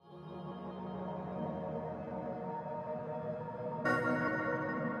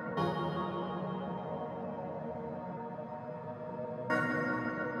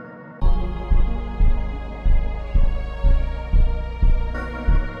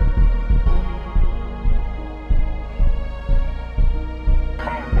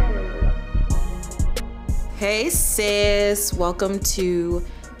Hey sis, welcome to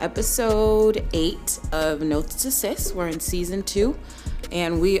episode 8 of Notes to Sis. We're in season 2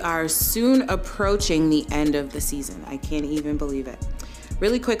 and we are soon approaching the end of the season. I can't even believe it.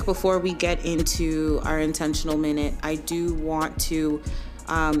 Really quick before we get into our intentional minute, I do want to,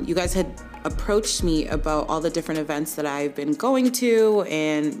 you guys had approached me about all the different events that I've been going to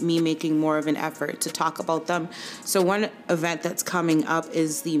and me making more of an effort to talk about them. So one event that's coming up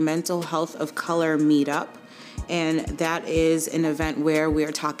is the Mental Health of Color Meetup. And that is an event where we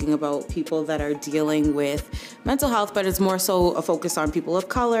are talking about people that are dealing with mental health, but it's more so a focus on people of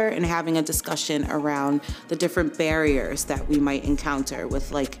color and having a discussion around the different barriers that we might encounter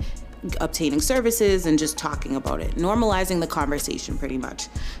with like obtaining services and just talking about it, normalizing the conversation pretty much.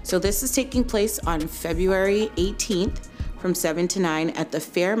 So this is taking place on February 18th from 7 to 9 at the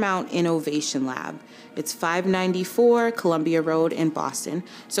Fairmount Innovation Lab. It's 594 Columbia Road in Boston.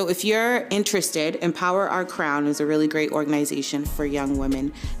 So if you're interested, Empower Our Crown is a really great organization for young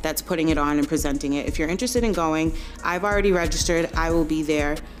women that's putting it on and presenting it. If you're interested in going, I've already registered. I will be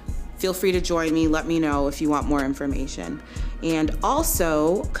there. Feel free to join me. Let me know if you want more information. And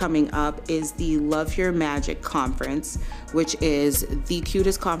also coming up is the Love Your Magic Conference, which is the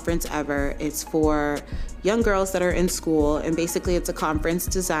cutest conference ever. It's for young girls that are in school, and basically it's a conference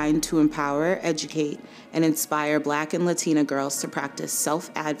designed to empower, educate, and inspire Black and Latina girls to practice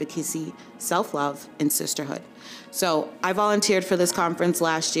self-advocacy, self-love, and sisterhood. So I volunteered for this conference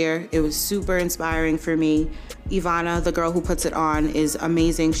last year. It was super inspiring for me. Ivana, the girl who puts it on, is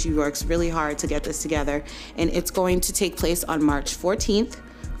amazing. She works really hard to get this together. And it's going to take place on March 14th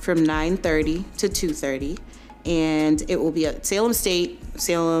from 9:30 to 2:30. And it will be at Salem State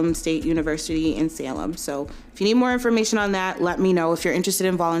University in Salem. So if you need more information on that, let me know. If you're interested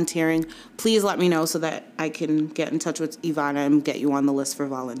in volunteering, please let me know so that I can get in touch with Ivana and get you on the list for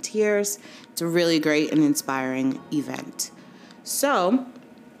volunteers. It's a really great and inspiring event. So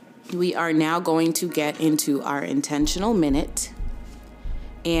we are now going to get into our intentional minute.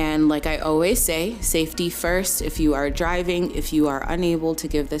 And like I always say, safety first. If you are driving, if you are unable to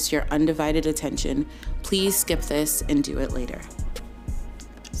give this your undivided attention, please skip this and do it later.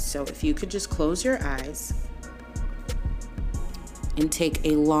 So if you could just close your eyes and take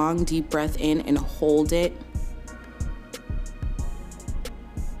a long, deep breath in and hold it.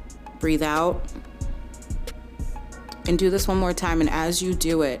 Breathe out. And do this one more time. And as you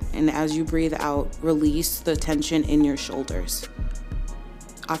do it, and as you breathe out, release the tension in your shoulders.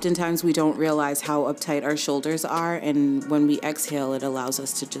 Oftentimes we don't realize how uptight our shoulders are, and when we exhale, it allows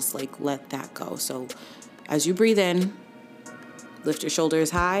us to just like let that go. So as you breathe in, lift your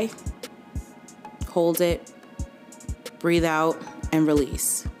shoulders high, hold it, breathe out, and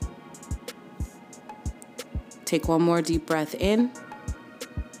release. Take one more deep breath in,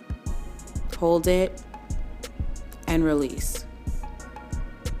 hold it, and release.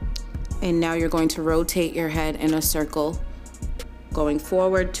 And now you're going to rotate your head in a circle, going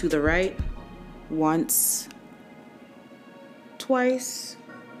forward to the right, once, twice,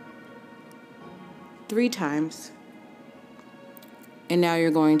 3 times. And now you're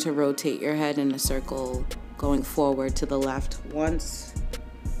going to rotate your head in a circle, going forward to the left, once,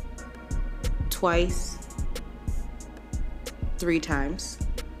 twice, 3 times.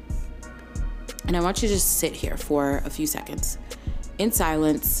 And I want you to just sit here for a few seconds in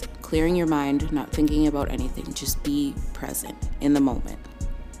silence, clearing your mind, not thinking about anything. Just be present in the moment.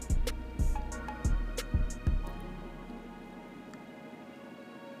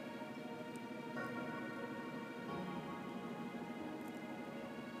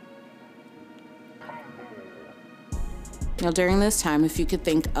 Now, during this time, if you could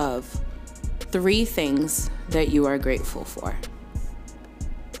think of 3 things that you are grateful for.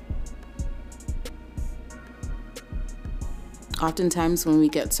 Oftentimes when we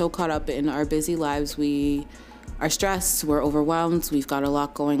get so caught up in our busy lives, we are stressed, we're overwhelmed, we've got a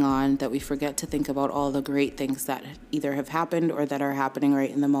lot going on that we forget to think about all the great things that either have happened or that are happening right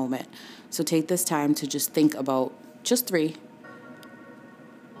in the moment. So take this time to just think about just 3.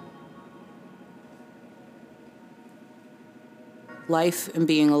 Life and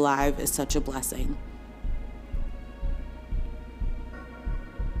being alive is such a blessing.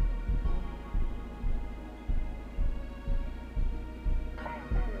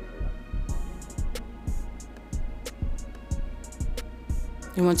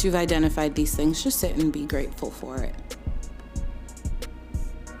 And once you've identified these things, just sit and be grateful for it.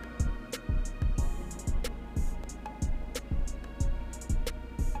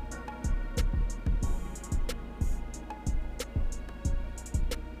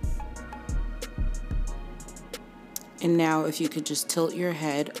 And now if you could just tilt your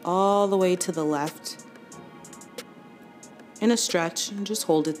head all the way to the left in a stretch and just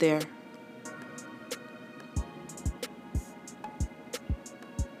hold it there.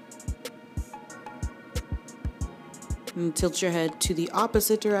 And tilt your head to the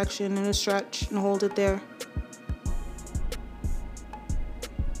opposite direction in a stretch and hold it there.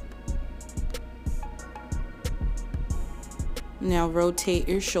 Now rotate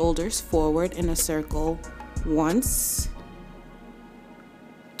your shoulders forward in a circle once,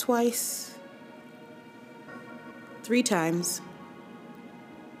 twice, 3 times.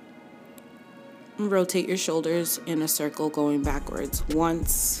 And rotate your shoulders in a circle going backwards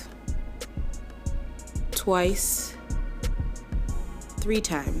once, twice, 3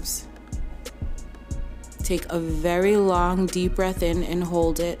 times. Take a very long deep breath in and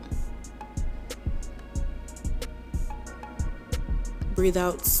hold it. Breathe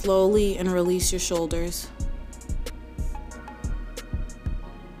out slowly and release your shoulders.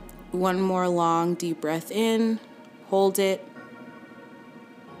 One more long deep breath in, hold it.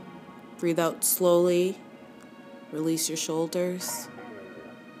 Breathe out slowly, release your shoulders.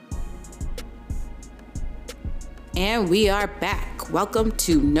 And we are back. Welcome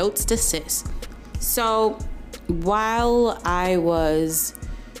to Notes to Sis. So while I was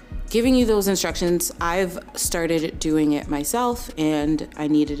giving you those instructions, I've started doing it myself and I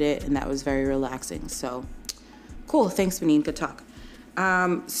needed it, and that was very relaxing. So cool. Thanks, Benin. Good talk.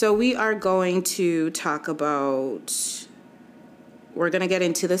 So we are going to talk about, we're going to get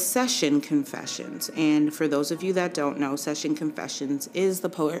into the session confessions. And for those of you that don't know, session confessions is the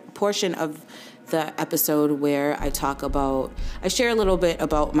portion of the episode where I share a little bit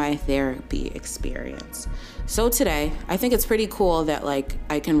about my therapy experience. So today, I think it's pretty cool that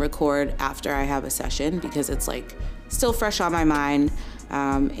I can record after I have a session because it's still fresh on my mind.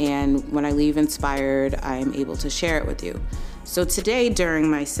 And when I leave inspired, I'm able to share it with you. So today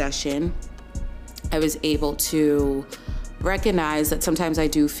during my session, I was able to recognize that sometimes I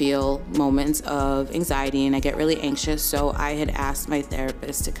do feel moments of anxiety and I get really anxious. So I had asked my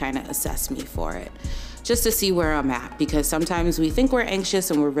therapist to kind of assess me for it, just to see where I'm at, because sometimes we think we're anxious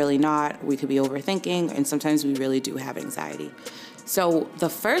and we're really not. We could be overthinking, and sometimes we really do have anxiety. So the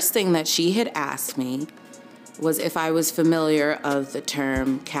first thing that she had asked me was if I was familiar of the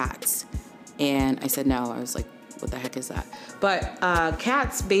term CATS. And I said no. I was like, what the heck is that? But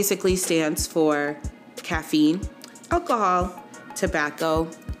CATS basically stands for caffeine, alcohol, tobacco,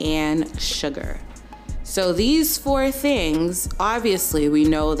 and sugar. So these 4 things, obviously we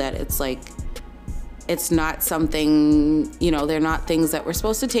know that it's not something, they're not things that we're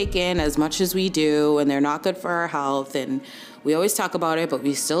supposed to take in as much as we do, and they're not good for our health, and we always talk about it, but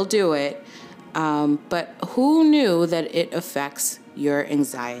we still do it. But who knew that it affects your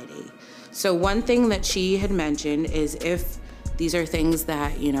anxiety? So one thing that she had mentioned is if these are things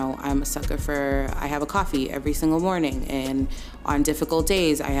that, I'm a sucker for. I have a coffee every single morning, and on difficult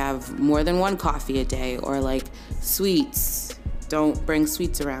days, I have more than 1 coffee a day, or sweets. Don't bring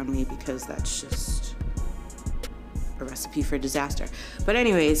sweets around me because that's just a recipe for disaster. But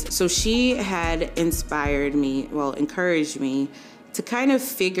anyways, so she had encouraged me to kind of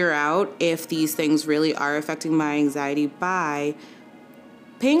figure out if these things really are affecting my anxiety by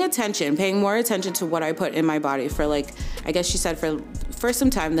paying more attention to what I put in my body for I guess she said for some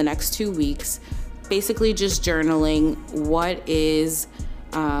time, the next 2 weeks, basically just journaling what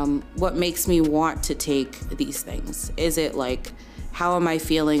makes me want to take these things. Is it how am I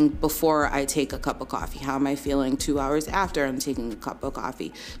feeling before I take a cup of coffee? How am I feeling 2 hours after I'm taking a cup of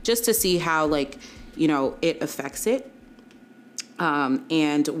coffee? Just to see how it affects it.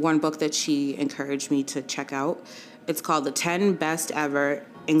 And one book that she encouraged me to check out, it's called The 10 Best Ever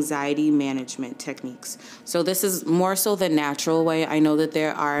Anxiety Management Techniques. So this is more so the natural way. I know that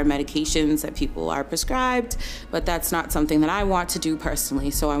there are medications that people are prescribed, but that's not something that I want to do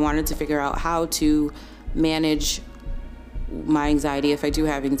personally. So I wanted to figure out how to manage my anxiety, if I do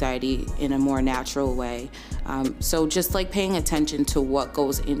have anxiety, in a more natural way. So just paying attention to what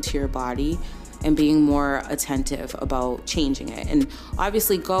goes into your body and being more attentive about changing it. And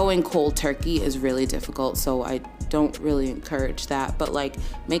obviously going cold turkey is really difficult, so I don't really encourage that, but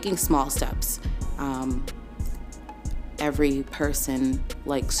making small steps. Every person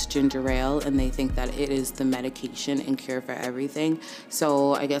likes ginger ale and they think that it is the medication and cure for everything.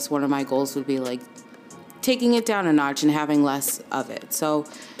 So I guess one of my goals would be taking it down a notch and having less of it. So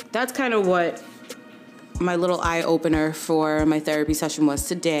that's kind of what my little eye opener for my therapy session was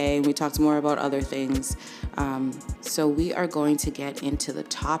today. We talked more about other things. So we are going to get into the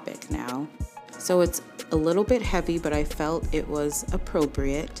topic now. So it's a little bit heavy, but I felt it was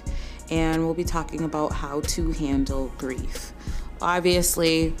appropriate. And we'll be talking about how to handle grief.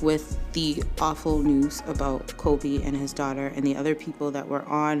 Obviously, with the awful news about Kobe and his daughter and the other people that were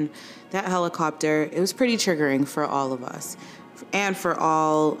on that helicopter, it was pretty triggering for all of us and for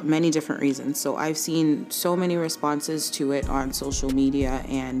many different reasons. So I've seen so many responses to it on social media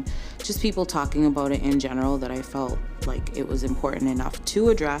and just people talking about it in general that I felt like it was important enough to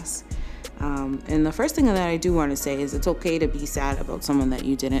address. And the first thing that I do want to say is it's okay to be sad about someone that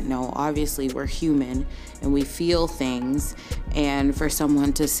you didn't know. Obviously, we're human and we feel things. And for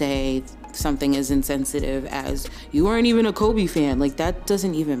someone to say something as insensitive as, you weren't even a Kobe fan, like that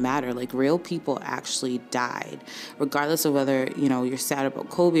doesn't even matter. Like real people actually died, regardless of whether, you're sad about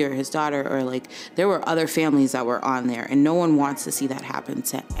Kobe or his daughter, or like there were other families that were on there, and no one wants to see that happen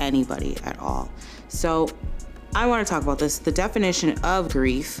to anybody at all. So I want to talk about this. The definition of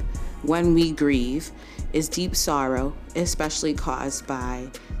grief, when we grieve, is deep sorrow, especially caused by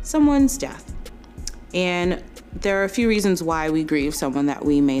someone's death. And there are a few reasons why we grieve someone that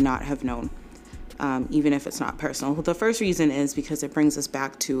we may not have known, even if it's not personal. The first reason is because it brings us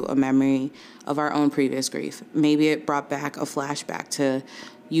back to a memory of our own previous grief. Maybe it brought back a flashback to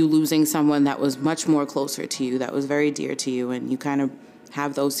you losing someone that was much more closer to you, that was very dear to you, and you kind of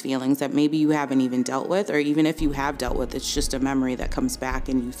have those feelings that maybe you haven't even dealt with, or even if you have dealt with, it's just a memory that comes back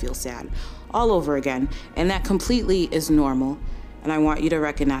and you feel sad all over again. And that completely is normal, and I want you to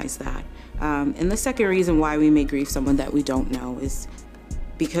recognize that. And the second reason why we may grieve someone that we don't know is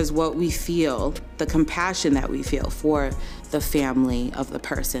because what we feel, the compassion that we feel for the family of the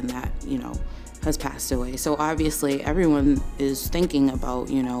person that, has passed away. So obviously everyone is thinking about,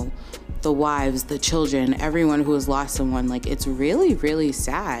 the wives, the children, everyone who has lost someone. Like, it's really, really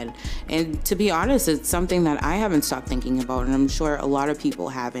sad. And to be honest, it's something that I haven't stopped thinking about, and I'm sure a lot of people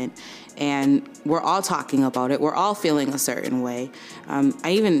haven't. And we're all talking about it. We're all feeling a certain way.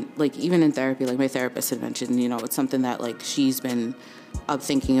 Even in therapy, like my therapist had mentioned, it's something that like she's been up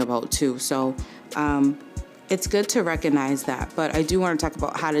thinking about too. So it's good to recognize that, but I do want to talk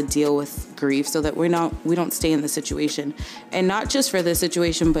about how to deal with grief so that we don't stay in the situation, and not just for this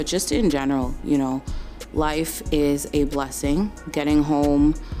situation, but just in general. Life is a blessing. Getting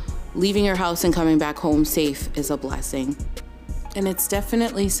home, leaving your house and coming back home safe is a blessing, and it's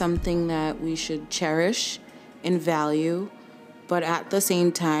definitely something that we should cherish and value. But at the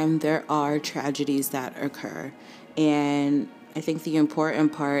same time, there are tragedies that occur, and I think the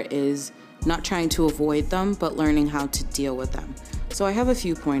important part is not trying to avoid them, but learning how to deal with them. So I have a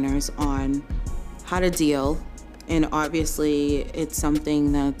few pointers on how to deal, and obviously it's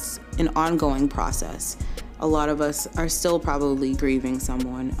something that's an ongoing process. A lot of us are still probably grieving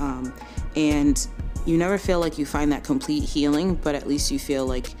someone, and you never feel like you find that complete healing, but at least you feel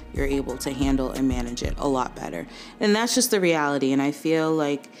like you're able to handle and manage it a lot better. And that's just the reality, and I feel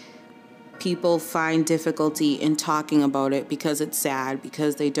like people find difficulty in talking about it because it's sad,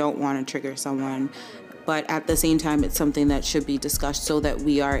 because they don't want to trigger someone. But at the same time, it's something that should be discussed so that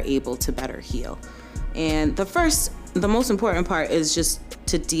we are able to better heal. And the most important part is just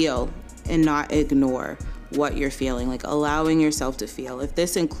to deal and not ignore what you're feeling, like allowing yourself to feel. If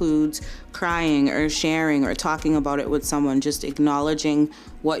this includes crying or sharing or talking about it with someone, just acknowledging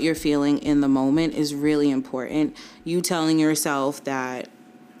what you're feeling in the moment is really important. You telling yourself that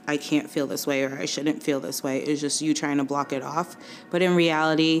I can't feel this way or I shouldn't feel this way is just you trying to block it off. But in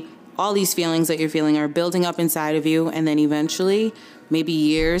reality, all these feelings that you're feeling are building up inside of you, and then eventually, maybe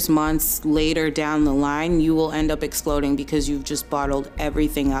years, months later down the line, you will end up exploding because you've just bottled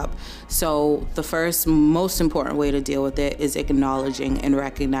everything up. So the first most important way to deal with it is acknowledging and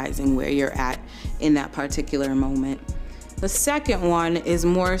recognizing where you're at in that particular moment. The second one is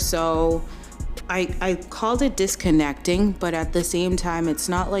more so, I called it disconnecting, but at the same time, it's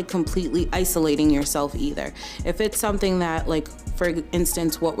not like completely isolating yourself either. If it's something that, like, for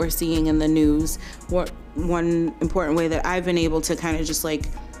instance, what we're seeing in the news, one important way that I've been able to kind of just like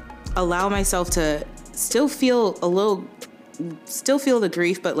allow myself to still feel the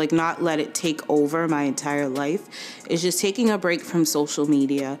grief, but like not let it take over my entire life, is just taking a break from social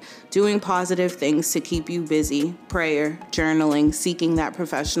media, doing positive things to keep you busy, prayer, journaling, seeking that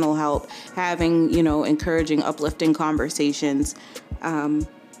professional help, having, encouraging, uplifting conversations.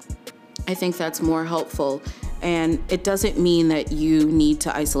 I think that's more helpful. And it doesn't mean that you need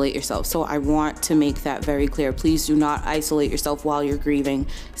to isolate yourself. So I want to make that very clear. Please do not isolate yourself while you're grieving.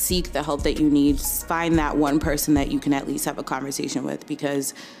 Seek the help that you need. Find that one person that you can at least have a conversation with,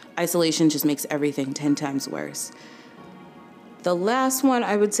 because isolation just makes everything 10 times worse. The last one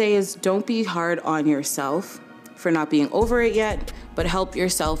I would say is don't be hard on yourself for not being over it yet, but help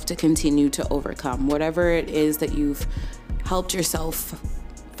yourself to continue to overcome whatever it is that you've helped yourself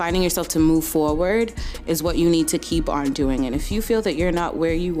finding yourself to move forward is what you need to keep on doing. And if you feel that you're not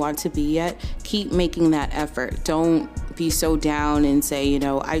where you want to be yet, keep making that effort. Don't be so down and say, you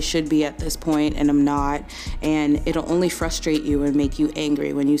know, I should be at this point and I'm not. And it'll only frustrate you and make you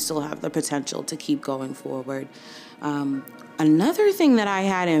angry when you still have the potential to keep going forward. Another thing that I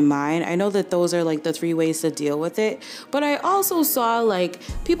had in mind, I know that those are like the 3 ways to deal with it, but I also saw like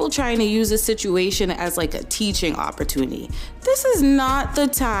people trying to use a situation as like a teaching opportunity. This is not the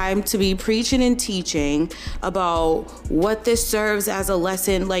time to be preaching and teaching about what this serves as a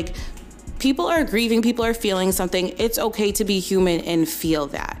lesson. Like, people are grieving, people are feeling something. It's okay to be human and feel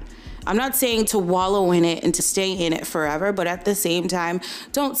that. I'm not saying to wallow in it and to stay in it forever, but at the same time,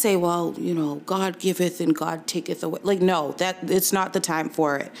 don't say, well, you know, God giveth and God taketh away. Like, no, that it's not the time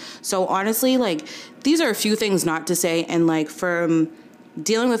for it. So honestly, like, these are a few things not to say. And like, from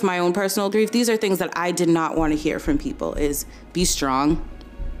dealing with my own personal grief, these are things that I did not want to hear from people is be strong,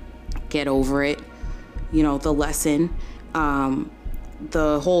 get over it. You know, the lesson,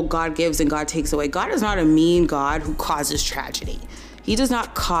 the whole God gives and God takes away. God is not a mean God who causes tragedy. He does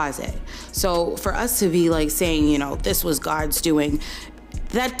not cause it. So for us to be like saying, you know, this was God's doing,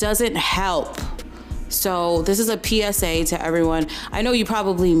 that doesn't help. So this is a PSA to everyone. I know you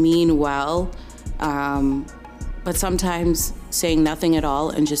probably mean well, but sometimes saying nothing at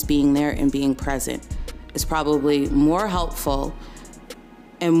all and just being there and being present is probably more helpful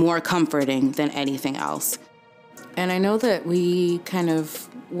and more comforting than anything else. And I know that we kind of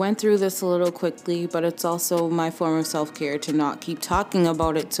went through this a little quickly, but it's also my form of self-care to not keep talking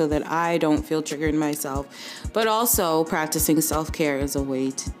about it so that I don't feel triggered myself. But also practicing self-care is a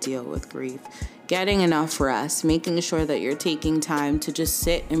way to deal with grief. Getting enough rest, making sure that you're taking time to just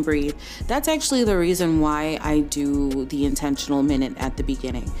sit and breathe. That's actually the reason why I do the intentional minute at the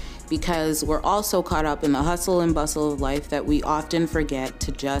beginning, because we're all so caught up in the hustle and bustle of life that we often forget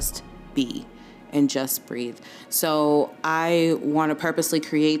to just be and just breathe. So I want to purposely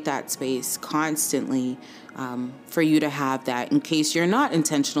create that space constantly for you to have that in case you're not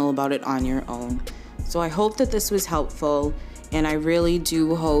intentional about it on your own. So I hope that this was helpful, and I really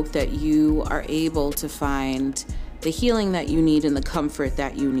do hope that you are able to find the healing that you need and the comfort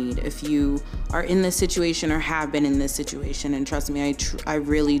that you need if you are in this situation or have been in this situation. And trust me, I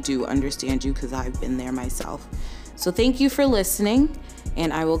really do understand you because I've been there myself. So thank you for listening,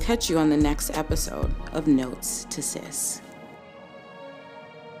 and I will catch you on the next episode of Notes to Sis.